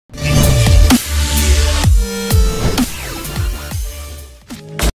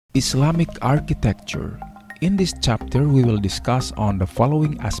Islamic architecture. In this chapter, we will discuss on the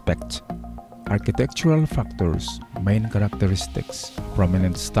following aspects: architectural factors, main characteristics,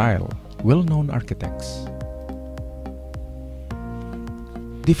 prominent style, well-known architects.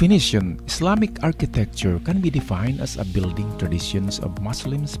 Definition: Islamic architecture can be defined as a building traditions of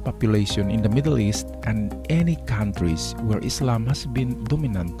Muslims population in the Middle East and any countries where Islam has been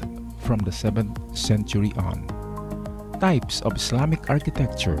dominant from the 7th century on. Types of Islamic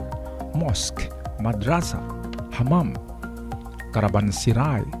architecture: mosque, madrasa, hammam,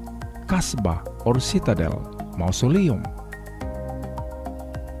 caravanserai, kasbah or citadel, mausoleum.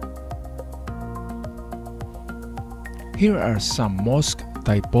 Here are some mosque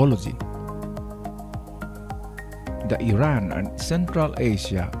typology. The Iran and Central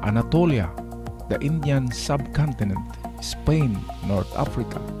Asia, Anatolia, the Indian subcontinent, Spain, North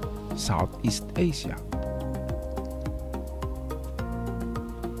Africa, Southeast Asia.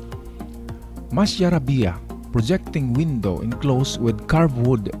 Masharabiyah, projecting window enclosed with carved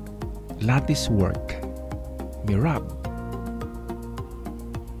wood lattice work. Mihrab.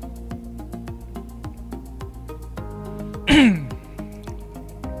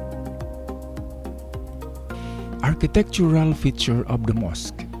 Architectural feature of the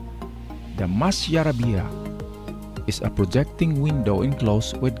mosque. The Masharabiyah is a projecting window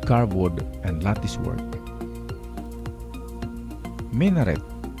enclosed with carved wood and lattice work. Minaret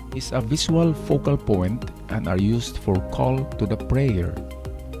is a visual focal point and are used for call to the prayer.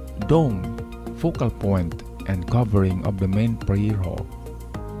 Dome, focal point and covering of the main prayer hall.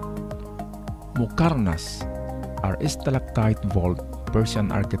 Muqarnas are stalactite vault Persian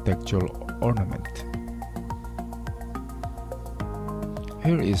architectural ornament.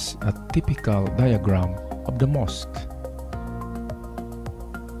 Here is a typical diagram of the mosque.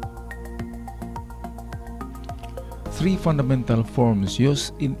 Three fundamental forms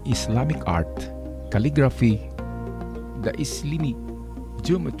used in Islamic art: calligraphy, the Islamic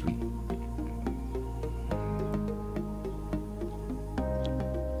geometry.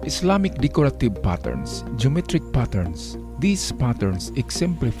 Islamic decorative patterns, geometric patterns. These patterns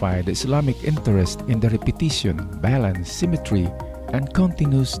exemplify the Islamic interest in the repetition, balance, symmetry, and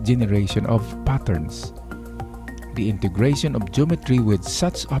continuous generation of patterns. The integration of geometry with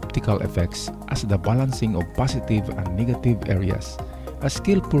such optical effects as the balancing of positive and negative areas, a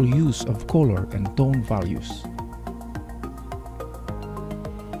skillful use of color and tone values.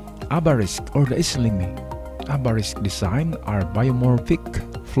 Abarisk or the Islami. Abarisk design are biomorphic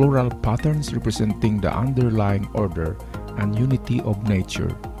floral patterns representing the underlying order and unity of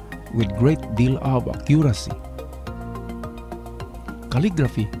nature with great deal of accuracy.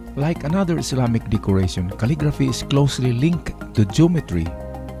 Calligraphy. Like another Islamic decoration, calligraphy is closely linked to geometry.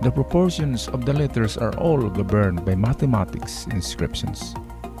 The proportions of the letters are all governed by mathematics inscriptions.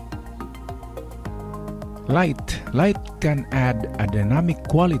 Light. Light can add a dynamic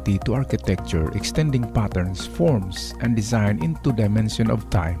quality to architecture, extending patterns, forms, and design into dimension of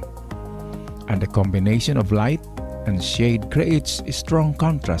time. And the combination of light and shade creates a strong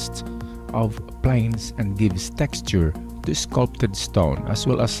contrast of planes and gives texture to sculpted stone as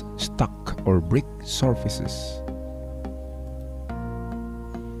well as stuck or brick surfaces.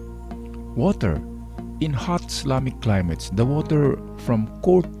 Water. In hot Islamic climates, the water from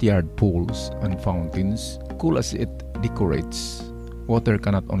courtyard pools and fountains cool as it decorates. Water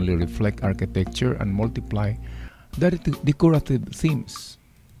cannot only reflect architecture and multiply the decorative themes.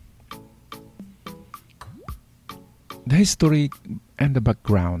 The history and the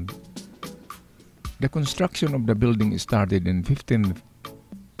background. The construction of the building started in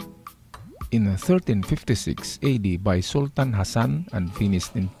 1356 AD by Sultan Hassan and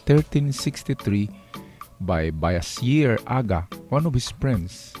finished in 1363 by Bayazid Aga, one of his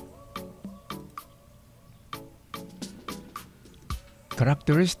friends.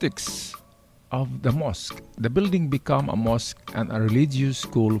 Characteristics of the mosque. The building became a mosque and a religious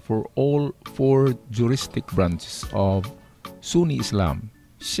school for all four juristic branches of Sunni Islam: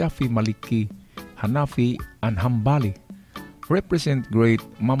 Shafi, Maliki, Hanafi, and Hanbali. Represent great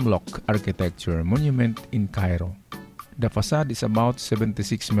Mamluk architecture monument in Cairo. The facade is about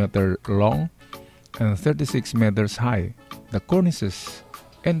 76 meters long and 36 meters high. The cornices,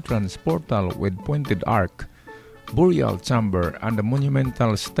 entrance portal with pointed arc, burial chamber, and the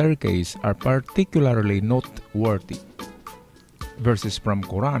monumental staircase are particularly noteworthy. Verses from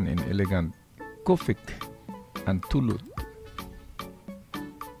Quran in elegant Kufic and Tulut.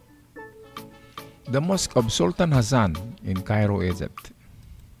 The Mosque of Sultan Hassan in Cairo, Egypt.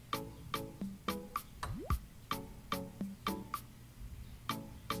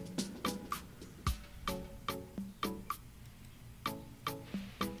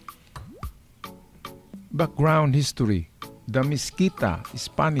 Background history. The Mezquita,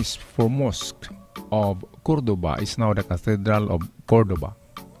 Spanish for Mosque, of Cordoba is now the Cathedral of Cordoba,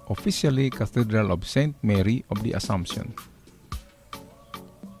 officially Cathedral of Saint Mary of the Assumption.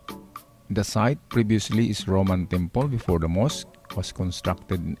 The site previously is Roman temple before the mosque was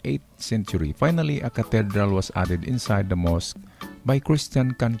constructed in 8th century. Finally, a cathedral was added inside the mosque by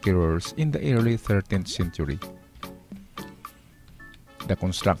Christian conquerors in the early 13th century. The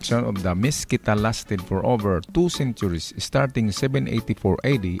construction of the Mezquita lasted for over 2 centuries, starting 784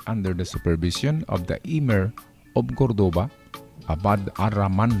 AD under the supervision of the Emir of Cordoba, Abad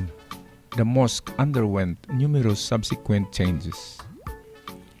ar-Rahman. The mosque underwent numerous subsequent changes.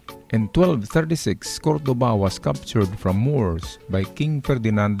 In 1236, Cordoba was captured from Moors by King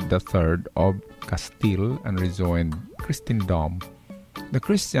Ferdinand III of Castile and rejoined Christendom. The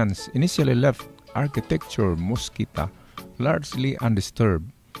Christians initially left architecture Mezquita largely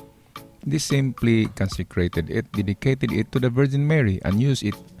undisturbed. They simply consecrated it, dedicated it to the Virgin Mary, and used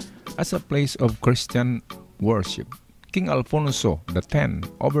it as a place of Christian worship. King Alfonso X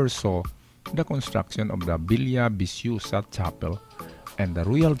oversaw the construction of the Villa Viciosa Chapel and the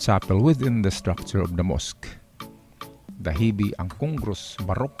Royal Chapel within the structure of the mosque. The heavy and congruous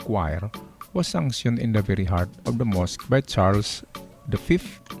Baroque choir was sanctioned in the very heart of the mosque by Charles V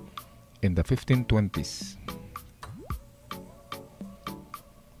in the 1520s.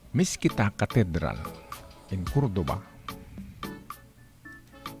 Mezquita Cathedral in Cordoba.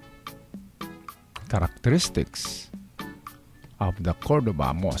 Characteristics of the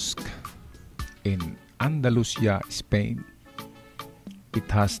Cordoba Mosque in Andalusia, Spain. It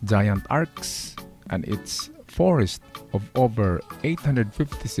has giant arcs and its forest of over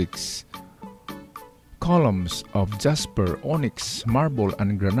 856 columns of jasper, onyx, marble,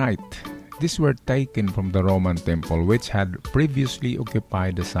 and granite. These were taken from the Roman temple, which had previously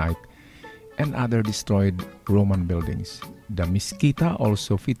occupied the site, and other destroyed Roman buildings. The Mezquita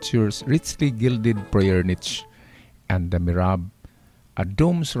also features richly gilded prayer niche and the mihrab, a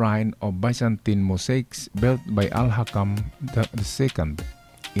dome shrine of Byzantine mosaics built by Al-Hakam II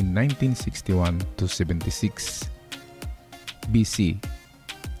in 1961-76 BC.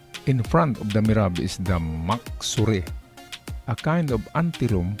 In front of the mihrab is the Maksure, a kind of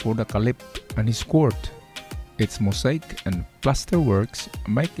anteroom for the caliph and his court. Its mosaic and plaster works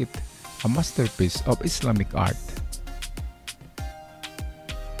make it a masterpiece of Islamic art.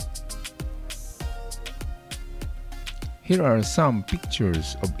 Here are some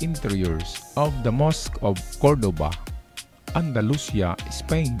pictures of interiors of the Mosque of Cordoba, Andalusia,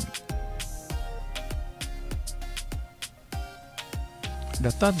 Spain.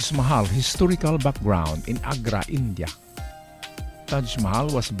 The Taj Mahal historical background in Agra, India. Taj Mahal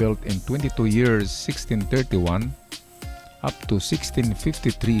was built in 22 years 1631 up to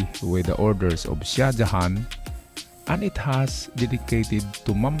 1653 with the orders of Shah Jahan, and it has dedicated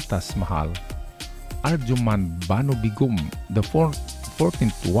to Mumtaz Mahal, Arjuman Banu Begum, the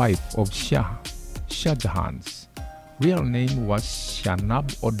 14th wife of Shah Jahan's real name was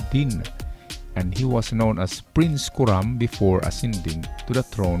Shahnab-ud-Din, and he was known as Prince Khurram before ascending to the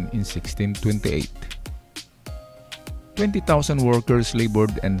throne in 1628. 20,000 workers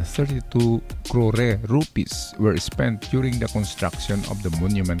labored and 32 crore rupees were spent during the construction of the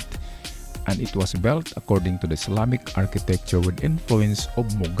monument, and it was built according to the Islamic architecture with influence of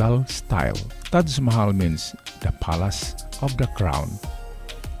Mughal style. Taj Mahal means the palace of the crown,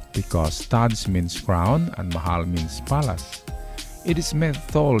 because Taj means crown and Mahal means palace. It is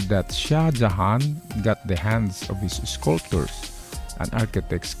thought that Shah Jahan got the hands of his sculptors and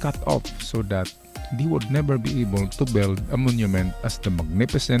architects cut off so that they would never be able to build a monument as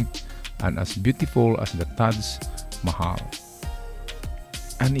magnificent and as beautiful as the Taj Mahal.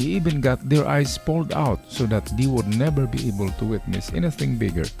 And he even got their eyes pulled out so that they would never be able to witness anything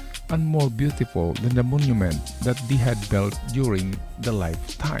bigger and more beautiful than the monument that they had built during the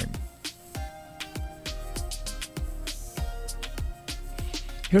lifetime.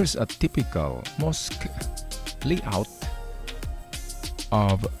 Here's a typical mosque layout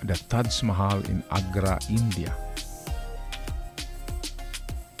of the Taj Mahal in Agra, India.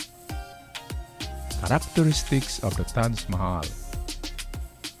 Characteristics of the Taj Mahal.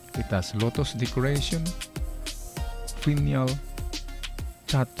 It has lotus decoration, finial,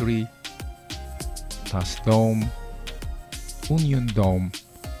 chhatri, it has dome, onion dome,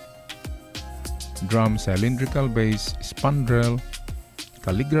 drum cylindrical base, spandrel,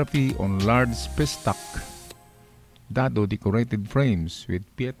 calligraphy on large pestak, dado decorated frames with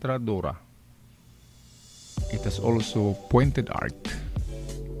pietra dora. It has also pointed arch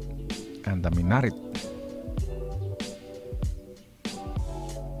and a minaret.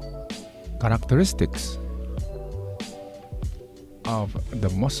 Characteristics. of the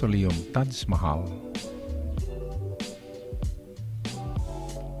mausoleum Taj Mahal.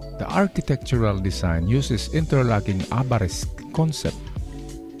 The architectural design uses interlocking arabesque concept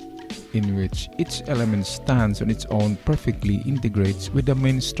in which each element stands on its own, perfectly integrates with the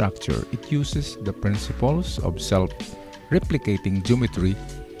main structure. It uses the principles of self-replicating geometry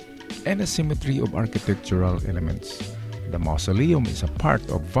and a symmetry of architectural elements. The mausoleum is a part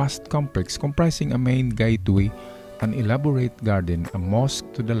of vast complex comprising a main gateway, an elaborate garden, a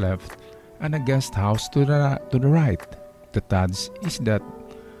mosque to the left, and a guest house to the right. The Taj is at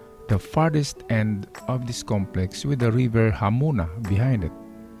the farthest end of this complex with the river Hamuna behind it.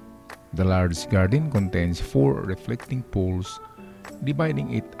 The large garden contains 4 reflecting pools,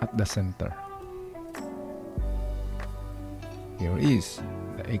 dividing it at the center. Here is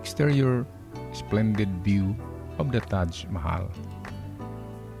the exterior splendid view of the Taj Mahal.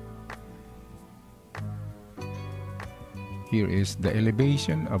 Here is the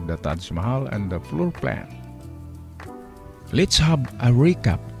elevation of the Taj Mahal and the floor plan. Let's have a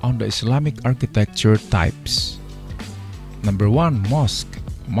recap on the Islamic architecture types. Number 1, mosque,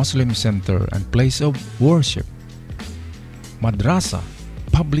 Muslim center and place of worship. Madrasa,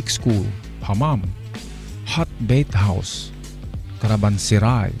 public school. Hammam, hot bath house.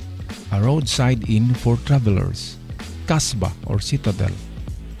 Caravanserai, a roadside inn for travelers. Kasbah or citadel,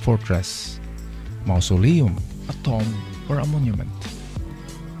 fortress. Mausoleum, a tomb or a monument.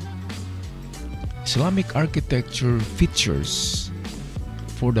 Islamic architecture features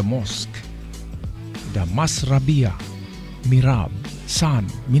for the mosque: the masrabiyah, mirab, san,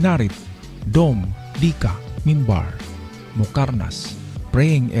 minaret, dome, dika, mimbar, mukarnas,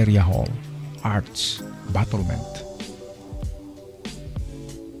 praying area hall, arch, battlement.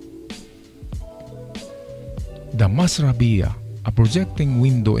 The masrabiyah, a projecting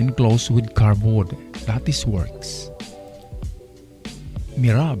window enclosed with carved wood, lattice works.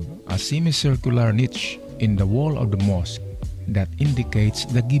 Mirab, a semicircular niche in the wall of the mosque that indicates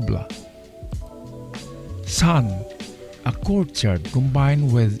the Qibla. San, a courtyard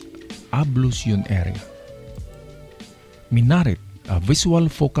combined with ablution area. Minaret, a visual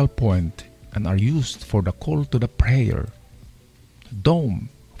focal point and are used for the call to the prayer. Dome,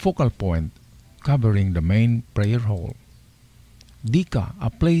 focal point covering the main prayer hall. Dika,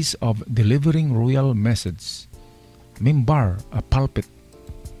 a place of delivering royal message. Mimbar, a pulpit.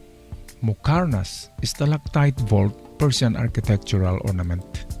 Mukarnas, stalactite vault, Persian architectural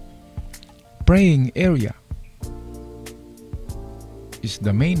ornament. Praying area is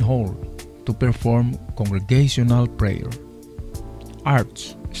the main hall to perform congregational prayer.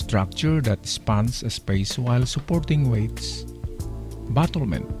 Arch, structure that spans a space while supporting weights.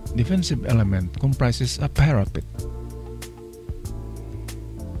 Battlement, defensive element, comprises a parapet.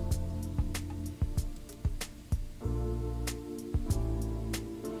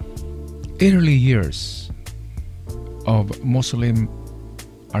 Early years of Muslim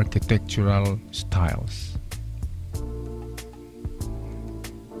architectural styles.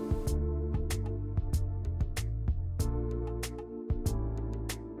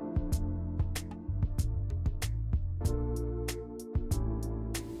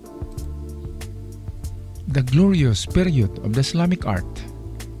 The glorious period of the Islamic art.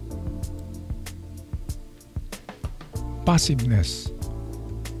 Passiveness.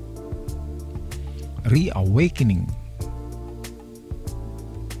 Reawakening.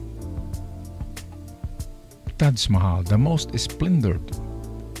 Taj Mahal, the most splendid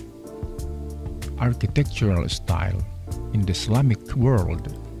architectural style in the Islamic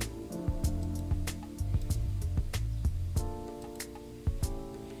world.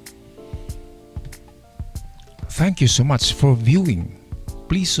 Thank you so much for viewing.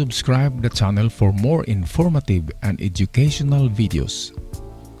 Please subscribe the channel for more informative and educational videos.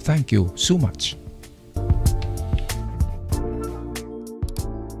 Thank you so much.